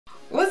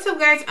What's up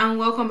guys, and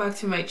welcome back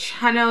to my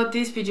channel.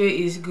 This video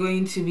is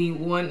going to be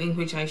one in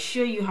which I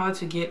show you how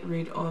to get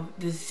rid of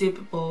the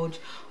zip bulge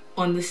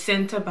on the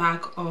center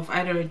back of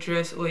either a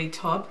dress or a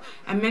top.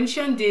 I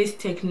mentioned this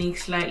technique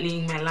slightly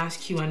in my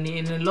last Q&A,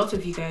 and a lot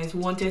of you guys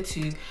wanted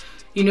to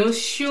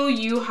show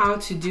you how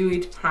to do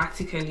it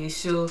practically.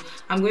 So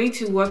I'm going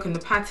to work on the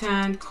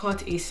pattern,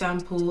 cut a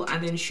sample,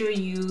 and then show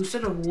you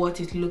sort of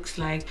what it looks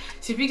like.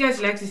 So if you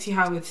guys like to see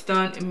how it's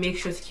done, make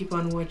sure to keep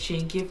on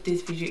watching, give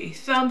this video a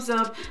thumbs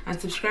up,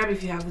 and subscribe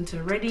if you haven't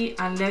already,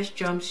 and let's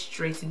jump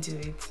straight into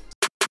it.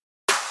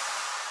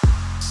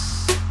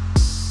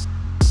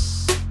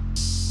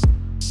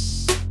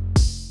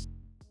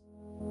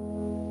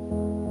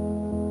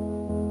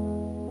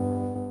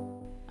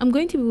 I'm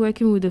going to be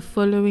working with the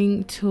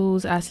following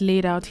tools as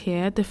laid out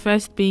here. The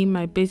first being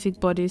my basic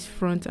bodice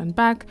front and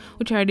back,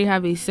 which I already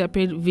have a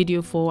separate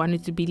video for, and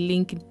it will be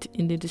linked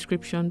in the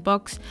description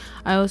box.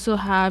 I also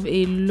have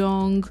a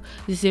long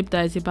zip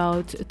that is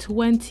about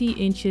 20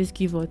 inches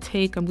give or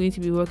take. I'm going to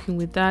be working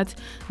with that.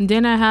 And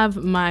then I have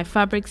my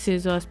fabric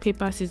scissors,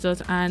 paper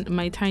scissors, and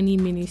my tiny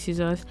mini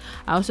scissors.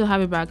 I also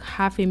have about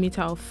 ½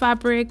 meter of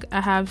fabric.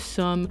 I have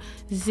some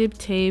zip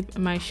tape,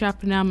 my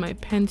sharpener, my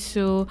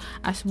pencil,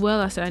 as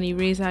well as an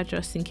eraser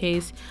just in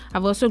case.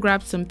 I've also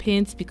grabbed some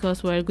pins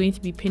because we're going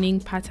to be pinning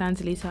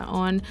patterns later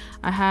on.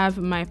 I have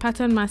my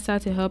pattern master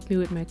to help me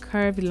with my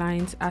curved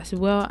lines, as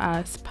well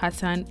as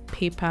pattern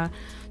paper.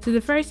 So the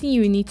first thing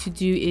you need to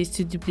do is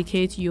to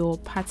duplicate your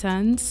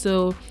patterns.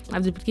 So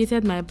I've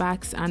duplicated my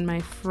backs and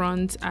my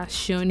front as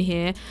shown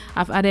here.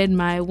 I've added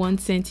my 1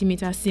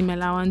 centimeter seam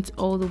allowance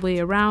all the way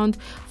around.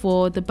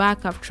 For the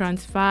back, I've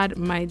transferred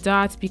my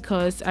dart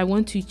because I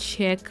want to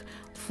check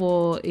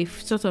for a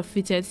sort of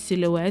fitted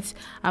silhouette.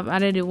 I've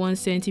added a 1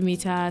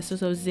 centimeter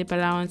sort of zip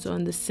allowance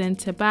on the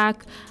center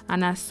back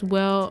and as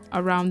well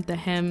around the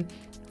hem.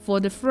 For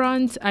the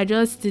front, I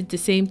just did the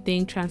same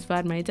thing,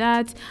 transferred my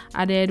dart,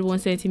 added 1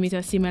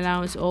 centimeter seam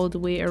allowance all the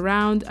way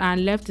around,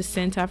 and left the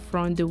center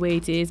front the way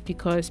it is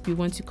because we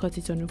want to cut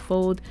it on a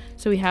fold,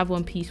 so we have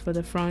one piece for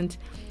the front.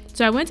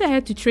 So I went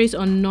ahead to trace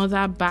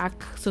another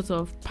back sort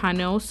of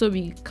panel so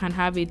we can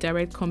have a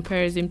direct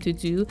comparison to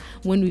do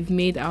when we've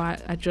made our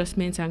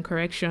adjustments and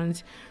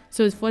corrections.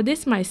 So for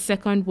this, my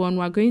second one,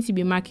 we're going to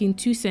be marking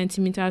 2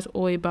 centimeters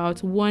or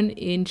about 1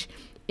 inch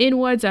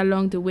inwards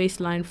along the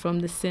waistline from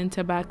the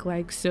center back,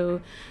 like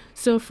so.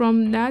 So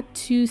from that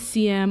 2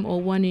 cm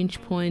or 1 inch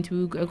point,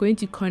 we are going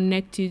to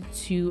connect it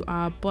to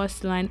our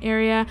bust line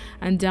area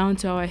and down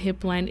to our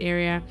hip line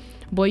area.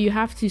 But you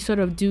have to sort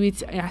of do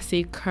it as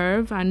a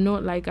curve and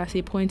not like as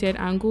a pointed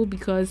angle,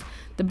 because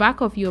the back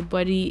of your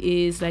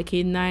body is like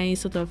a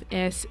nice sort of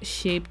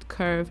S-shaped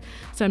curve.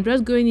 So I'm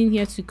just going in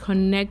here to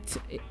connect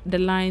the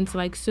lines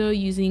like so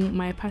using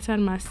my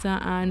pattern master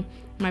and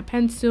my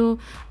pencil,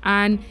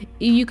 and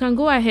you can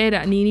go ahead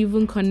and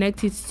even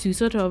connect it to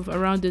sort of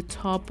around the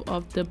top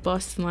of the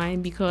bust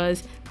line,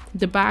 because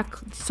the back,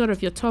 sort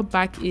of your top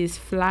back, is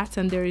flat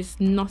and there is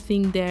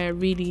nothing there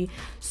really.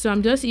 So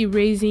I'm just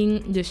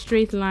erasing the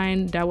straight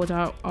line that was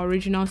our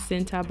original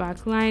center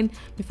back line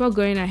before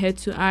going ahead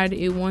to add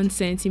a 1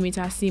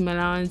 centimeter seam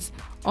allowance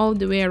all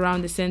the way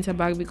around the center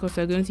back, because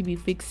we're going to be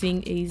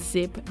fixing a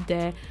zip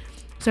there.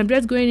 So I'm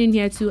just going in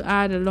here to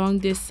add along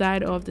this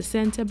side of the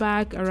center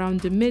back,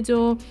 around the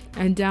middle,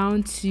 and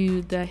down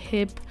to the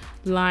hip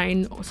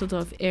line sort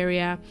of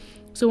area.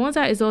 So once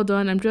that is all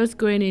done, I'm just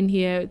going in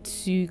here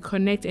to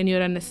connect any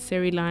other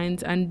necessary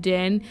lines and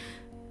then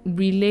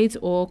relate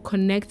or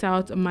connect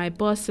out my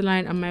bust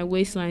line and my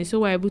waistline, so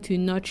we're able to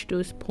notch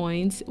those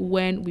points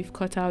when we've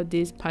cut out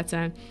this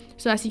pattern.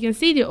 So as you can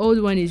see, the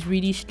old one is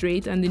really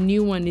straight and the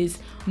new one is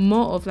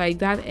more of like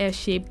that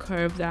S-shaped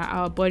curve that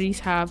our bodies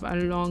have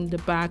along the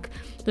back.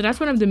 So that's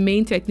one of the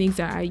main techniques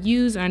that I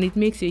use, and it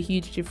makes a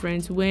huge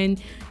difference when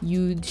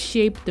you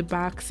shape the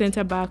back,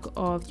 center back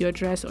of your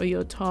dress or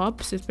your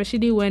tops,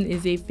 especially when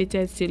it's a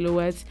fitted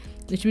silhouette.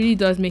 It really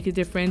does make a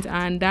difference,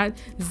 and that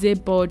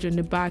zip bulge on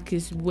the back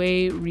is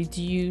way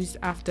reduced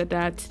after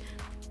that.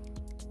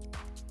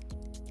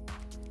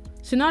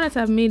 So now that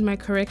I've made my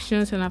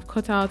corrections and I've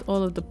cut out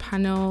all of the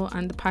panel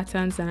and the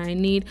patterns that I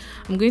need,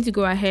 I'm going to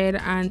go ahead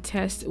and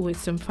test with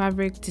some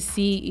fabric to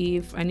see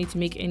if I need to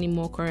make any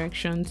more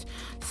corrections.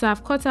 So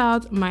I've cut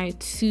out my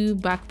 2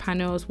 back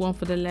panels, one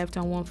for the left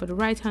and one for the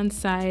right hand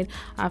side.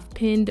 I've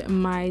pinned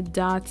my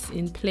darts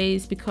in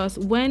place because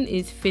when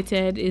it's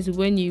fitted is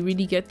when you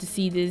really get to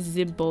see this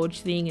zip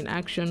bulge thing in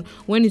action.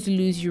 When it's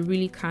loose, you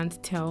really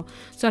can't tell.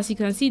 So as you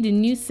can see, the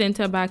new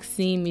center back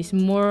seam is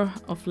more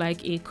of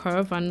like a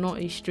curve and not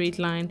a straight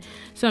line.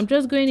 So I'm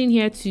just going in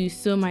here to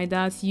sew my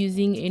darts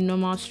using a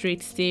normal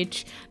straight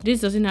stitch.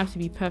 This doesn't have to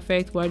be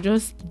perfect, we're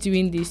just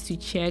doing this to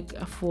check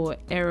for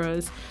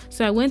errors.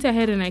 So I went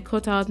ahead and I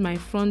cut out my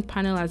front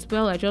panel as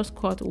well. I just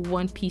cut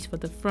 1 piece for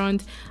the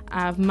front.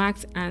 I've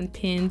marked and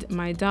pinned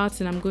my darts,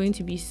 and I'm going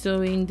to be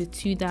sewing the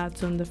 2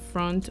 darts on the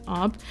front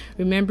up,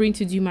 remembering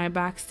to do my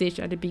back stitch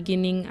at the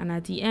beginning and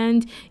at the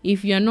end.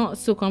 If you're not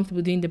so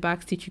comfortable doing the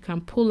back stitch, you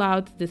can pull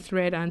out the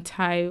thread and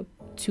tie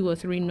 2 or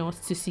 3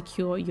 knots to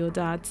secure your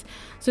darts.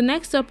 So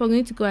next up, I'm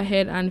going to go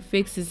ahead and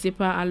fix the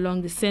zipper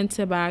along the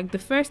center back. The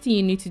first thing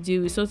you need to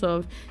do is sort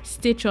of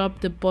stitch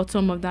up the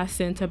bottom of that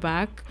center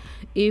back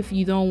if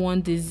you don't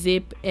want the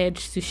zip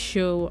edge to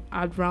show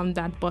around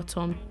that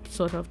bottom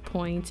sort of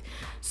point.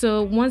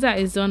 So once that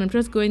is done, I'm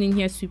just going in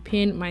here to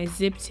pin my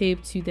zip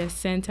tape to the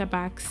center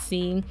back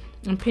seam.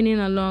 I'm pinning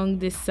along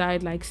this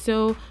side like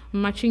so,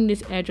 matching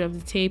this edge of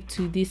the tape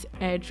to this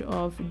edge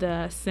of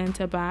the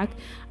center back,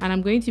 and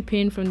I'm going to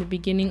pin from the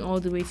beginning all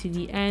the way to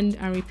the end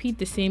and repeat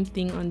the same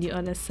thing on the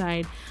other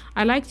side.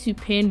 I like to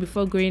pin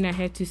before going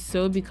ahead to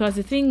sew, because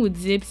the thing with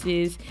zips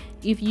is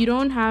if you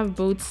don't have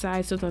both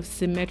sides sort of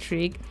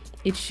symmetric,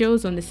 it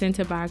shows on the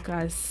center back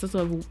as sort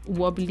of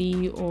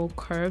wobbly or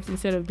curved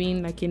instead of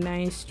being like a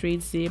nice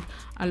straight zip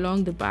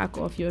along the back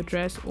of your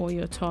dress or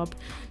your top.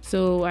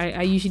 So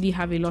I usually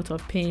have a lot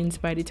of pins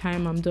by the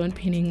time I'm done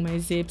pinning my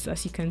zips,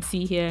 as you can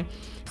see here.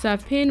 So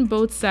I've pinned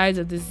both sides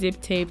of the zip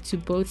tape to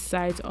both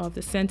sides of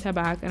the center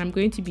back, and I'm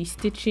going to be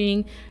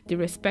stitching the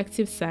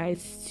respective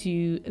sides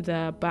to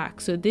the back.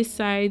 So this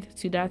side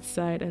to that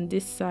side and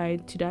this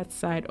side to that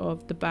side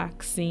of the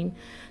back seam.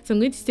 So I'm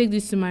going to take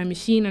this to my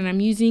machine, and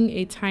I'm using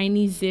a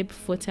tiny zip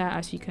footer,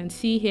 as you can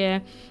see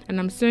here, and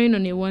I'm sewing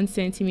on a 1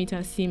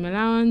 centimeter seam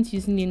allowance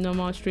using a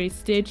normal straight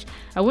stitch.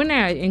 And when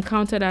I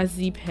encounter that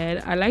zip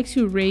head, I like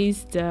to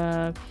raise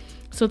the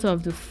sort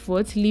of the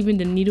foot, leaving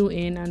the needle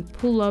in, and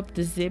pull up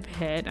the zip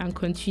head and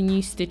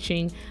continue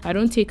stitching. I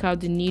don't take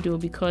out the needle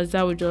because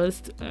that would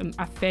just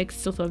affect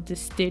sort of the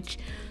stitch.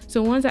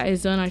 So once that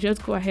is done, I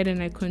just go ahead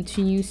and I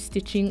continue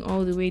stitching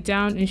all the way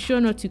down. Ensure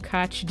not to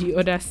catch the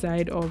other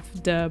side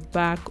of the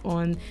back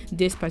on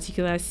this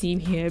particular seam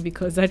here,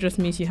 because that just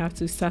means you have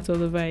to start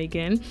all over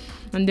again.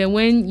 And then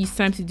when it's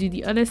time to do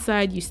the other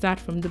side, you start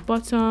from the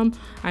bottom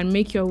and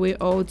make your way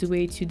all the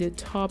way to the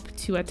top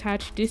to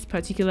attach this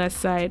particular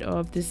side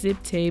of the zip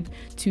tape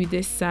to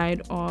this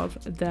side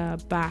of the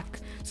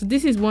back. So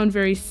this is one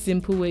very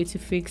simple way to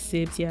fix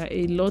zips. Yeah,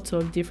 a lot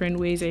of different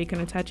ways that you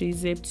can attach a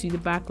zip to the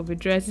back of a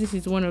dress. This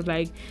is one of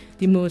like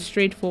the most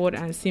straightforward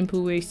and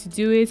simple ways to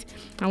do it.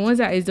 And once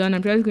that is done,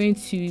 I'm just going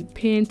to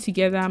pin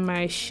together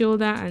my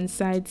shoulder and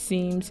side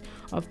seams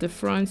of the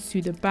front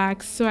to the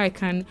back, so I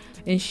can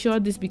ensure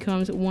this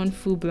becomes one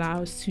full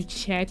blouse, to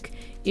check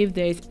if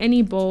there is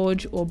any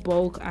bulge or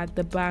bulk at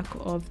the back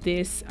of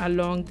this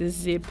along the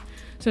zip.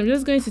 So I'm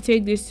just going to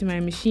take this to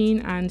my machine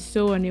and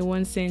sew on a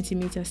 1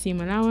 centimeter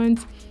seam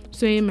allowance,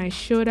 sewing my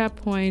shoulder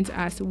point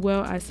as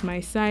well as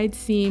my side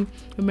seam,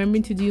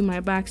 remembering to do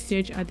my back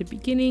stitch at the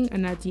beginning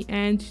and at the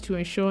end to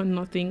ensure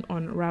nothing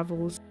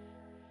unravels.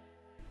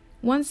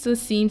 Once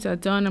those seams are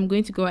done, I'm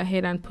going to go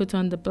ahead and put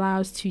on the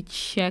blouse to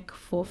check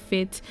for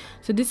fit.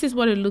 So this is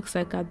what it looks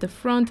like at the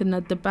front, and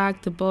at the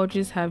back the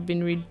bulges have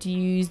been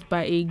reduced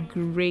by a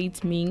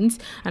great means.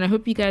 And I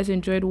hope you guys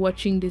enjoyed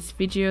watching this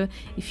video.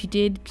 If you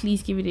did,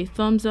 please give it a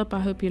thumbs up.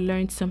 I hope you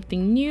learned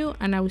something new,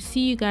 and I will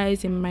see you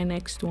guys in my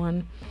next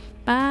one.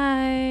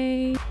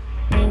 Bye.